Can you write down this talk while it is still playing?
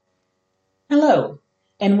Hello,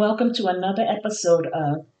 and welcome to another episode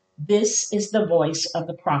of This is the Voice of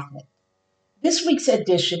the Prophet. This week's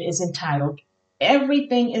edition is entitled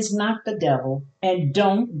Everything is Not the Devil and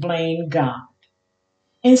Don't Blame God.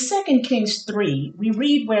 In 2 Kings 3, we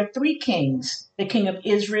read where three kings, the king of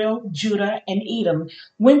Israel, Judah, and Edom,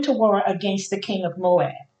 went to war against the king of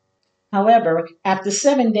Moab. However, after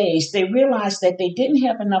 7 days, they realized that they didn't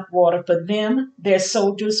have enough water for them, their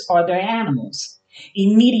soldiers, or their animals.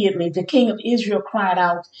 Immediately, the king of Israel cried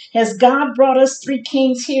out, "Has God brought us three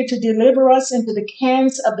kings here to deliver us into the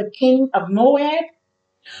hands of the king of Moab?"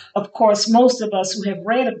 Of course, most of us who have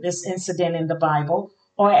read of this incident in the Bible,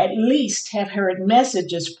 or at least have heard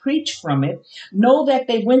messages preached from it, know that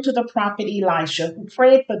they went to the prophet Elisha, who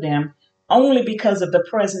prayed for them only because of the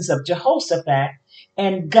presence of Jehoshaphat,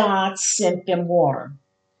 and God sent them water.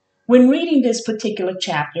 When reading this particular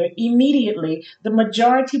chapter, immediately the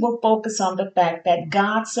majority will focus on the fact that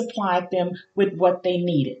God supplied them with what they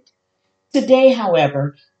needed. Today,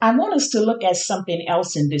 however, I want us to look at something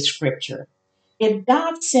else in this scripture. If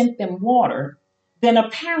God sent them water, then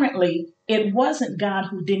apparently it wasn't God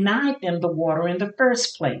who denied them the water in the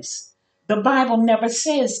first place. The Bible never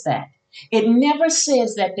says that. It never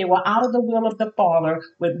says that they were out of the will of the Father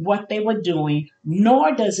with what they were doing,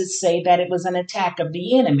 nor does it say that it was an attack of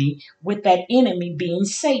the enemy, with that enemy being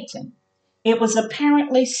Satan. It was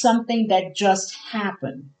apparently something that just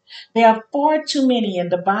happened. There are far too many in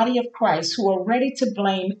the body of Christ who are ready to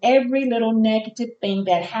blame every little negative thing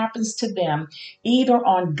that happens to them either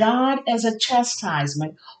on God as a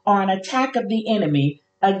chastisement or an attack of the enemy,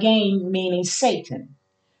 again meaning Satan.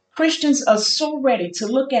 Christians are so ready to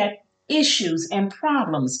look at issues and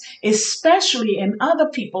problems, especially in other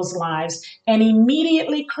people's lives, and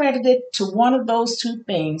immediately credit it to one of those two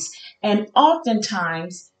things, and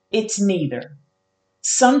oftentimes it's neither.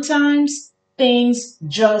 Sometimes things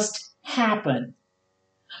just happen.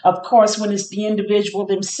 Of course, when it's the individual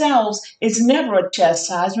themselves, it's never a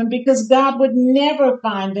chastisement because God would never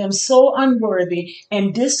find them so unworthy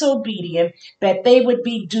and disobedient that they would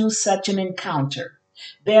be due such an encounter.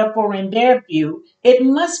 Therefore, in their view, it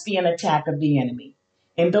must be an attack of the enemy.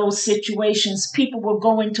 In those situations, people will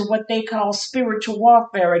go into what they call spiritual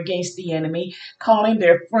warfare against the enemy, calling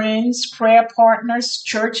their friends, prayer partners,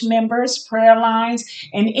 church members, prayer lines,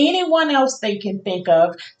 and anyone else they can think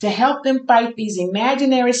of to help them fight these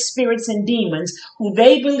imaginary spirits and demons who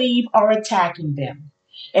they believe are attacking them.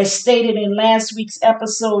 As stated in last week's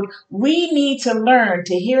episode, we need to learn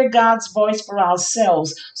to hear God's voice for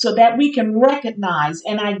ourselves so that we can recognize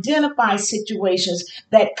and identify situations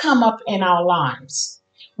that come up in our lives.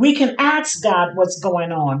 We can ask God what's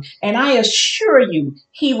going on, and I assure you,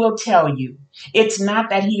 He will tell you. It's not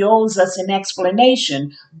that He owes us an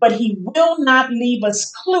explanation, but He will not leave us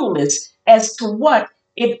clueless as to what,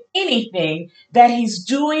 if anything, that He's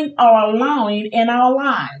doing or allowing in our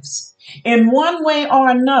lives. In one way or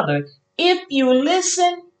another, if you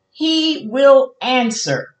listen, He will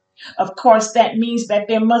answer. Of course, that means that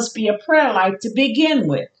there must be a prayer life to begin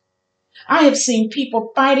with. I have seen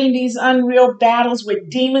people fighting these unreal battles with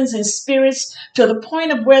demons and spirits to the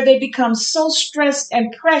point of where they become so stressed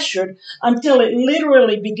and pressured until it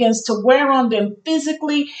literally begins to wear on them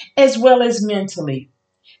physically as well as mentally.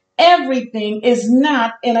 Everything is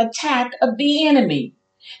not an attack of the enemy.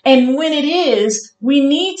 And when it is, we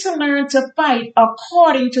need to learn to fight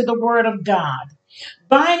according to the word of God.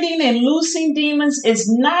 Binding and loosing demons is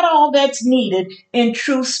not all that's needed in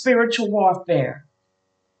true spiritual warfare.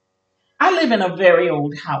 I live in a very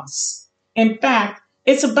old house. In fact,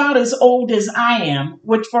 it's about as old as I am,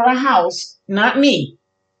 which for a house, not me,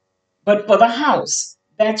 but for the house,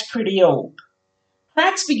 that's pretty old.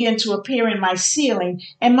 Cracks began to appear in my ceiling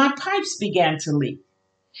and my pipes began to leak.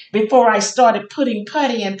 Before I started putting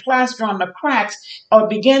putty and plaster on the cracks or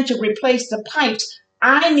began to replace the pipes,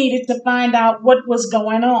 I needed to find out what was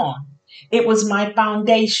going on. It was my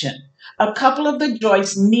foundation. A couple of the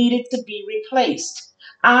joists needed to be replaced.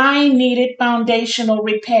 I needed foundational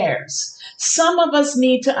repairs. Some of us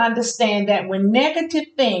need to understand that when negative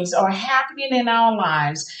things are happening in our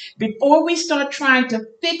lives, before we start trying to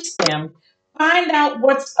fix them, find out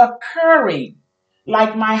what's occurring.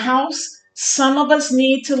 Like my house, some of us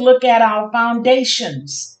need to look at our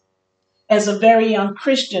foundations. As a very young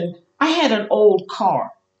Christian, I had an old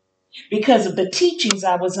car. Because of the teachings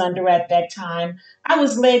I was under at that time, I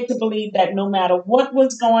was led to believe that no matter what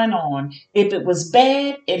was going on, if it was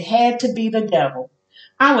bad, it had to be the devil.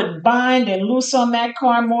 I would bind and loose on that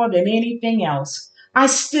car more than anything else. I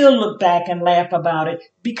still look back and laugh about it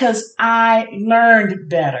because I learned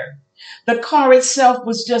better. The car itself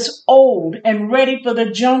was just old and ready for the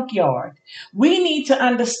junkyard. We need to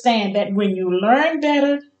understand that when you learn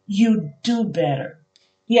better, you do better.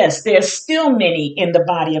 Yes, there's still many in the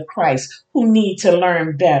body of Christ who need to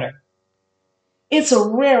learn better. It's a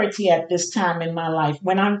rarity at this time in my life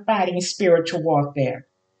when I'm fighting spiritual warfare.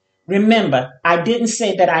 Remember, I didn't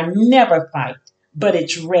say that I never fight, but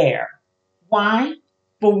it's rare. Why?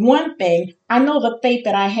 For one thing, I know the faith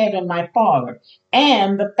that I have in my Father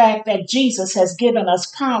and the fact that Jesus has given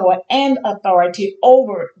us power and authority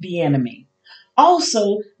over the enemy.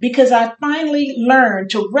 Also, because I finally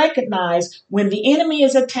learned to recognize when the enemy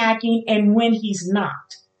is attacking and when he's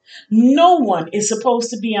not. No one is supposed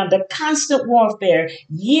to be under constant warfare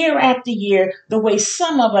year after year the way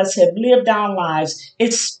some of us have lived our lives,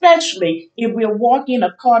 especially if we're walking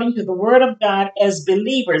according to the Word of God as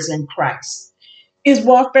believers in Christ. Is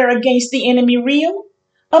warfare against the enemy real?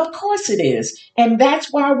 Of course it is. And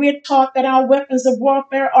that's why we're taught that our weapons of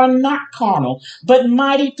warfare are not carnal, but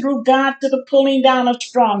mighty through God to the pulling down of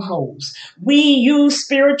strongholds. We use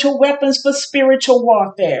spiritual weapons for spiritual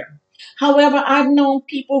warfare. However, I've known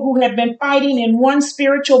people who have been fighting in one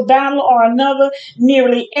spiritual battle or another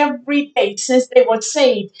nearly every day since they were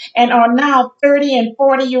saved and are now 30 and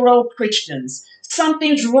 40-year-old Christians.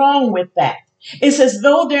 Something's wrong with that. It's as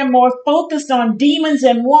though they're more focused on demons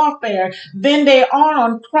and warfare than they are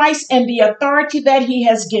on Christ and the authority that he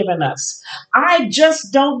has given us. I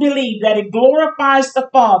just don't believe that it glorifies the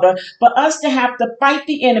Father for us to have to fight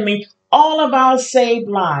the enemy all of our saved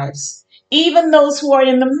lives. Even those who are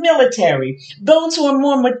in the military, those who are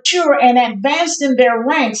more mature and advanced in their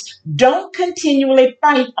ranks, don't continually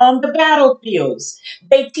fight on the battlefields.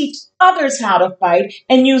 They teach others how to fight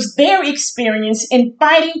and use their experience in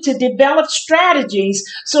fighting to develop strategies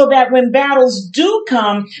so that when battles do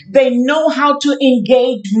come, they know how to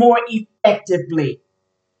engage more effectively.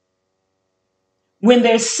 When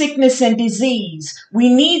there's sickness and disease, we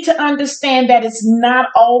need to understand that it's not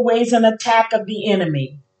always an attack of the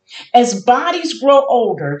enemy. As bodies grow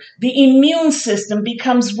older, the immune system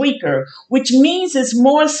becomes weaker, which means it's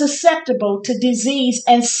more susceptible to disease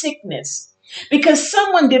and sickness. Because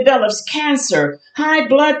someone develops cancer, high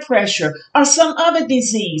blood pressure, or some other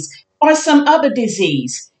disease,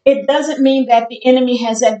 it doesn't mean that the enemy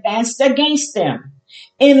has advanced against them.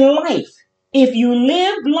 In life, if you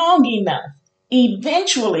live long enough,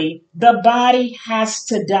 eventually the body has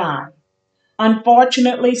to die.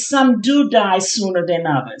 Unfortunately, some do die sooner than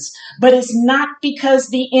others, but it's not because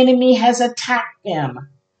the enemy has attacked them.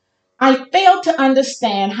 I fail to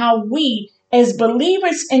understand how we, as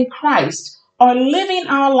believers in Christ, are living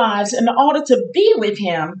our lives in order to be with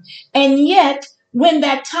him, and yet, when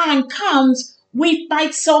that time comes, we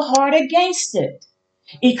fight so hard against it.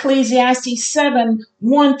 Ecclesiastes 7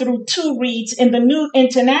 1 through 2 reads in the New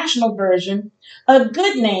International Version, a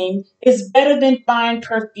good name is better than fine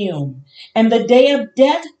perfume, and the day of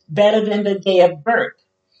death better than the day of birth.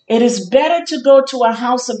 It is better to go to a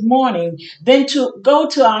house of mourning than to go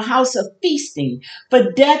to a house of feasting,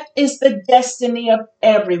 for death is the destiny of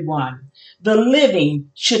everyone. The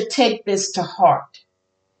living should take this to heart.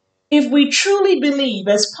 If we truly believe,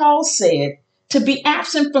 as Paul said, to be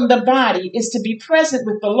absent from the body is to be present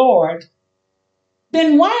with the Lord,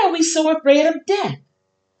 then why are we so afraid of death?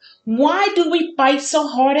 Why do we fight so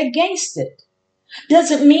hard against it?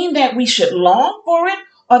 Does it mean that we should long for it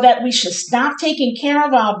or that we should stop taking care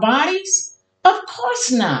of our bodies? Of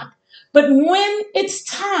course not. But when it's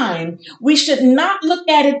time, we should not look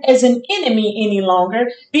at it as an enemy any longer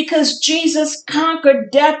because Jesus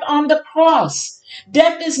conquered death on the cross.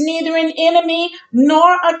 Death is neither an enemy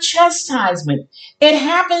nor a chastisement. It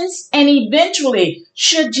happens, and eventually,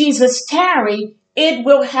 should Jesus tarry, it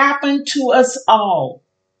will happen to us all.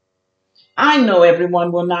 I know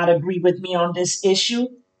everyone will not agree with me on this issue,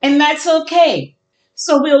 and that's okay.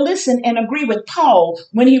 So we'll listen and agree with Paul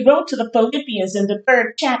when he wrote to the Philippians in the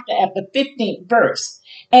 3rd chapter at the 15th verse.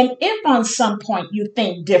 And if on some point you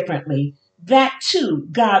think differently, that too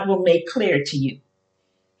God will make clear to you.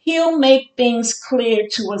 He'll make things clear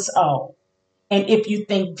to us all. And if you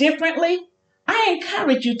think differently, I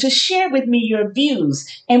encourage you to share with me your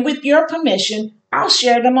views, and with your permission, I'll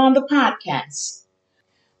share them on the podcast.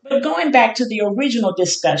 But going back to the original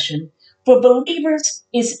discussion, for believers,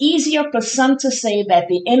 it's easier for some to say that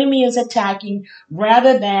the enemy is attacking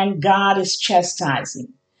rather than God is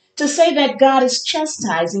chastising. To say that God is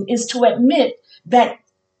chastising is to admit that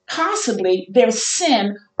possibly there's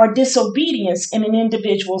sin or disobedience in an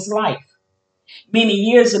individual's life. Many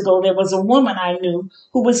years ago, there was a woman I knew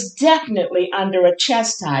who was definitely under a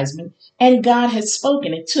chastisement, and God had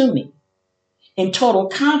spoken it to me. In total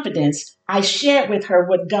confidence, I shared with her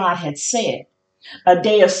what God had said. A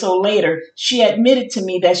day or so later, she admitted to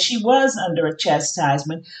me that she was under a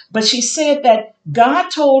chastisement, but she said that God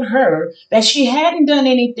told her that she hadn't done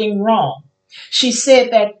anything wrong. She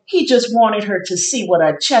said that he just wanted her to see what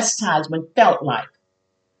a chastisement felt like.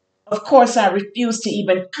 Of course, I refused to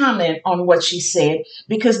even comment on what she said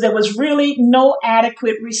because there was really no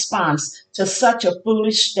adequate response to such a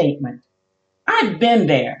foolish statement. I've been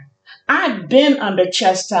there. I've been under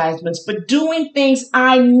chastisements for doing things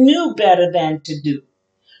I knew better than to do.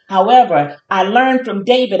 However, I learned from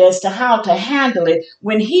David as to how to handle it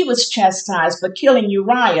when he was chastised for killing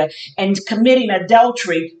Uriah and committing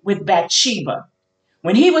adultery with Bathsheba.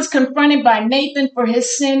 When he was confronted by Nathan for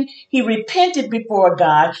his sin, he repented before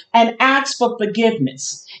God and asked for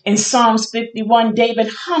forgiveness. In Psalms 51, David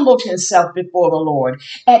humbled himself before the Lord,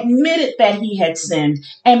 admitted that he had sinned,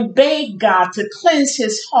 and begged God to cleanse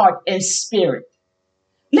his heart and spirit.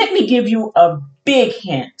 Let me give you a big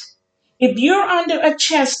hint. If you're under a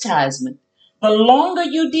chastisement, the longer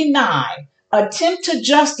you deny, attempt to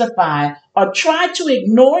justify, or try to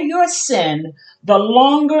ignore your sin, the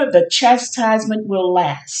longer the chastisement will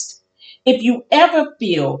last. If you ever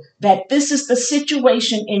feel that this is the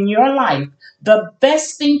situation in your life, the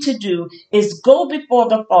best thing to do is go before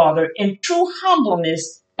the Father in true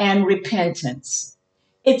humbleness and repentance.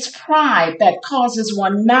 It's pride that causes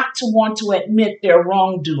one not to want to admit their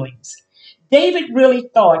wrongdoings. David really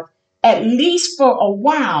thought, at least for a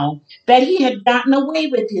while, that he had gotten away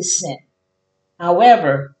with his sin.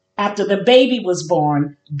 However, after the baby was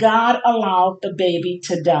born, God allowed the baby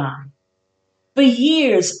to die. For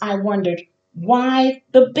years, I wondered why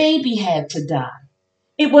the baby had to die.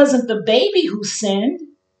 It wasn't the baby who sinned.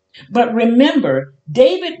 But remember,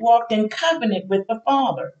 David walked in covenant with the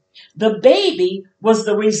Father. The baby was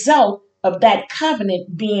the result of that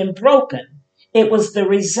covenant being broken. It was the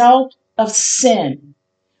result of sin.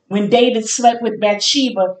 When David slept with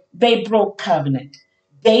Bathsheba, they broke covenant.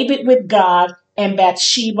 David with God and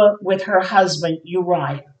Bathsheba with her husband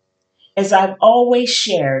Uriah. As I've always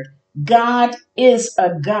shared, God is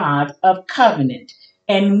a God of covenant.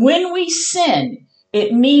 And when we sin,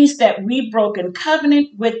 it means that we've broken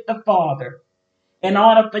covenant with the Father. In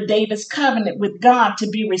order for David's covenant with God to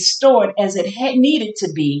be restored as it had needed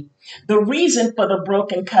to be, the reason for the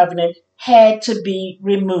broken covenant had to be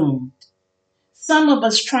removed. Some of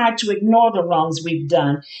us try to ignore the wrongs we've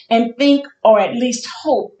done and think or at least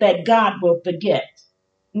hope that God will forget.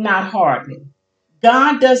 Not hardly.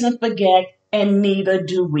 God doesn't forget, and neither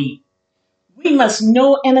do we. We must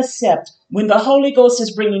know and accept when the Holy Ghost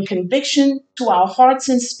is bringing conviction to our hearts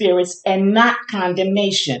and spirits and not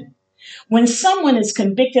condemnation. When someone is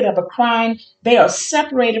convicted of a crime, they are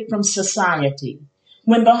separated from society.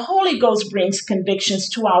 When the Holy Ghost brings convictions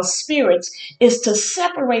to our spirits, is to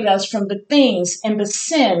separate us from the things and the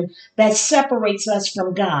sin that separates us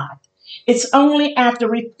from God. It's only after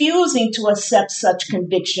refusing to accept such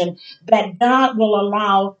conviction that God will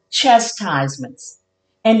allow chastisements.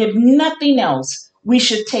 And if nothing else, we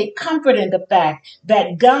should take comfort in the fact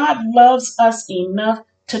that God loves us enough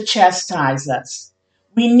to chastise us.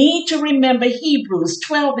 We need to remember Hebrews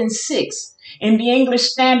 12:6. In the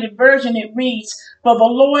English Standard Version, it reads, "For the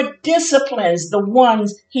Lord disciplines the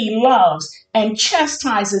ones he loves and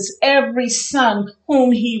chastises every son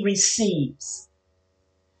whom he receives."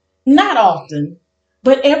 Not often,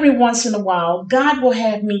 but every once in a while, God will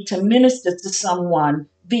have me to minister to someone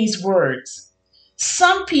these words.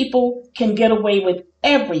 Some people can get away with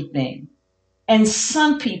everything, and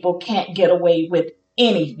some people can't get away with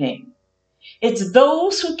anything. It's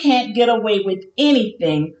those who can't get away with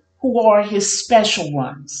anything who are his special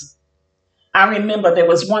ones. I remember there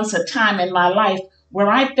was once a time in my life where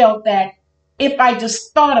I felt that if I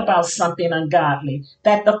just thought about something ungodly,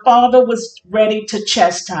 that the Father was ready to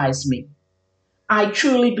chastise me. I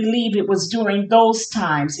truly believe it was during those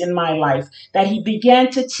times in my life that he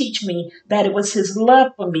began to teach me that it was his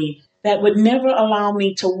love for me that would never allow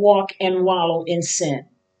me to walk and wallow in sin.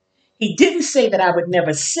 He didn't say that I would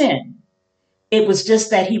never sin. It was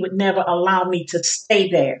just that he would never allow me to stay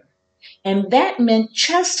there. And that meant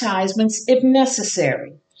chastisements if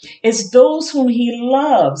necessary. It's those whom he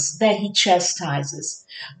loves that he chastises.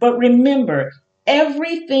 But remember,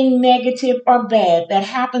 everything negative or bad that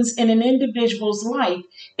happens in an individual's life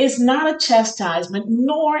is not a chastisement,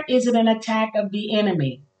 nor is it an attack of the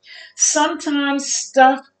enemy. Sometimes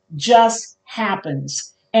stuff just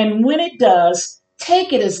happens. And when it does,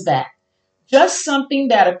 take it as that. Just something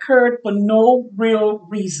that occurred for no real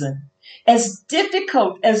reason. As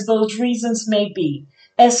difficult as those reasons may be,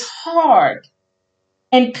 as hard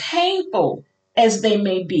and painful as they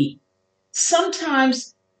may be,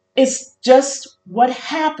 sometimes It's just what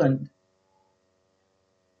happened.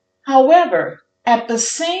 However, at the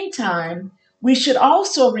same time, we should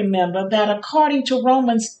also remember that according to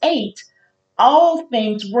Romans 8, all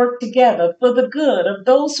things work together for the good of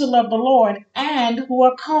those who love the Lord and who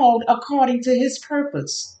are called according to his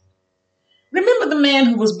purpose. Remember the man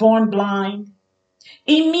who was born blind?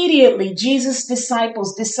 Immediately, Jesus'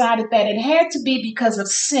 disciples decided that it had to be because of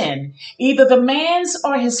sin, either the man's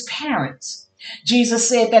or his parents. Jesus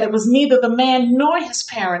said that it was neither the man nor his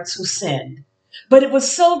parents who sinned, but it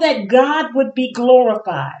was so that God would be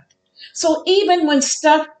glorified. So even when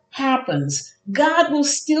stuff happens, God will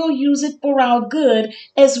still use it for our good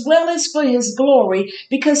as well as for his glory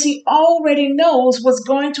because he already knows what's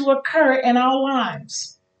going to occur in our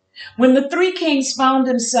lives. When the three kings found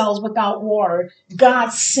themselves without water, God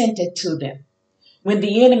sent it to them. When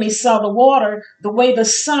the enemy saw the water, the way the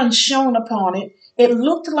sun shone upon it, it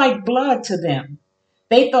looked like blood to them.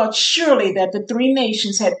 They thought surely that the three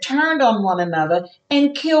nations had turned on one another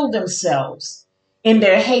and killed themselves. In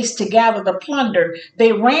their haste to gather the plunder,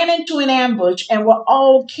 they ran into an ambush and were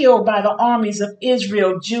all killed by the armies of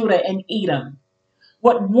Israel, Judah, and Edom.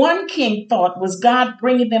 What one king thought was God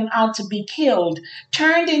bringing them out to be killed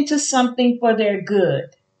turned into something for their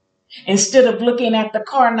good. Instead of looking at the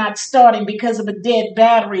car not starting because of a dead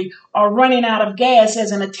battery or running out of gas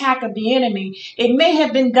as an attack of the enemy, it may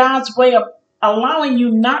have been God's way of allowing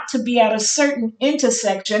you not to be at a certain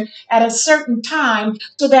intersection at a certain time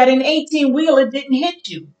so that an 18-wheeler didn't hit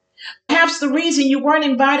you. Perhaps the reason you weren't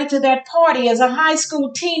invited to that party as a high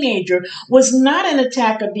school teenager was not an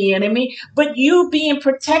attack of the enemy, but you being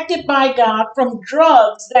protected by God from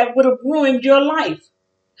drugs that would have ruined your life.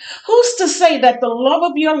 Who's to say that the love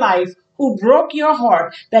of your life, who broke your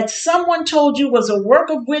heart, that someone told you was a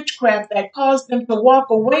work of witchcraft that caused them to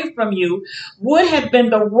walk away from you, would have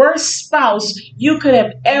been the worst spouse you could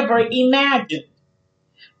have ever imagined?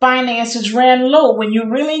 Finances ran low when you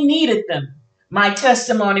really needed them. My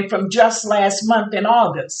testimony from just last month in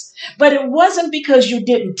August. But it wasn't because you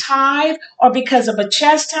didn't tithe or because of a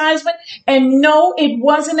chastisement. And no, it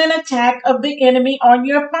wasn't an attack of the enemy on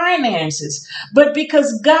your finances, but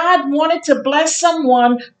because God wanted to bless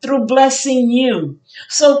someone through blessing you.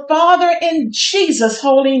 So, Father, in Jesus'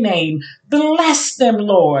 holy name, bless them,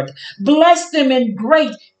 Lord. Bless them in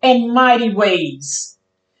great and mighty ways.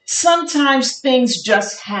 Sometimes things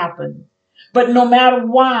just happen. But no matter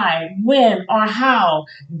why, when, or how,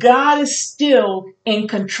 God is still in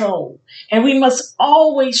control. And we must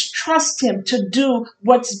always trust him to do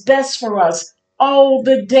what's best for us all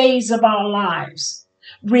the days of our lives.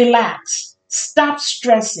 Relax. Stop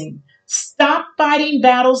stressing. Stop fighting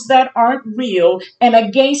battles that aren't real and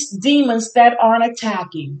against demons that aren't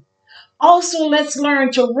attacking. Also, let's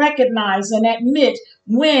learn to recognize and admit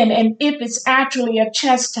when and if it's actually a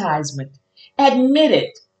chastisement. Admit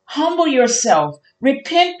it. Humble yourself.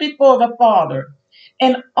 Repent before the Father.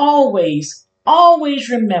 And always, always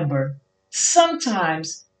remember,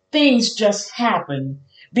 sometimes things just happen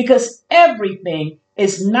because everything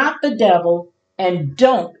is not the devil, and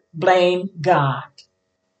don't blame God.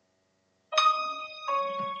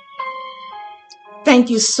 Thank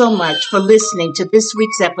you so much for listening to this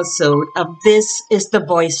week's episode of This is the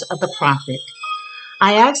Voice of the Prophet.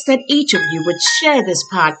 I ask that each of you would share this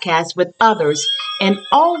podcast with others and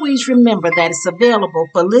always remember that it's available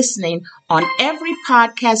for listening on every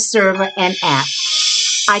podcast server and app.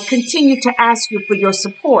 I continue to ask you for your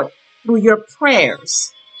support through your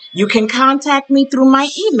prayers. You can contact me through my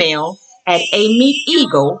email at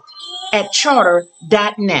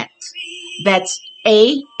ameeteagle@charter.net. That's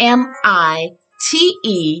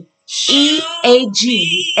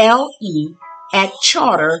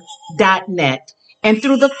AMITEAGLE@charter.net, and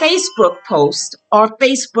through the Facebook post or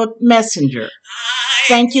Facebook Messenger.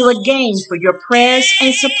 Thank you again for your prayers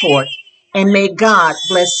and support, and may God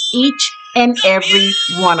bless each and every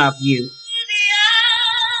one of you.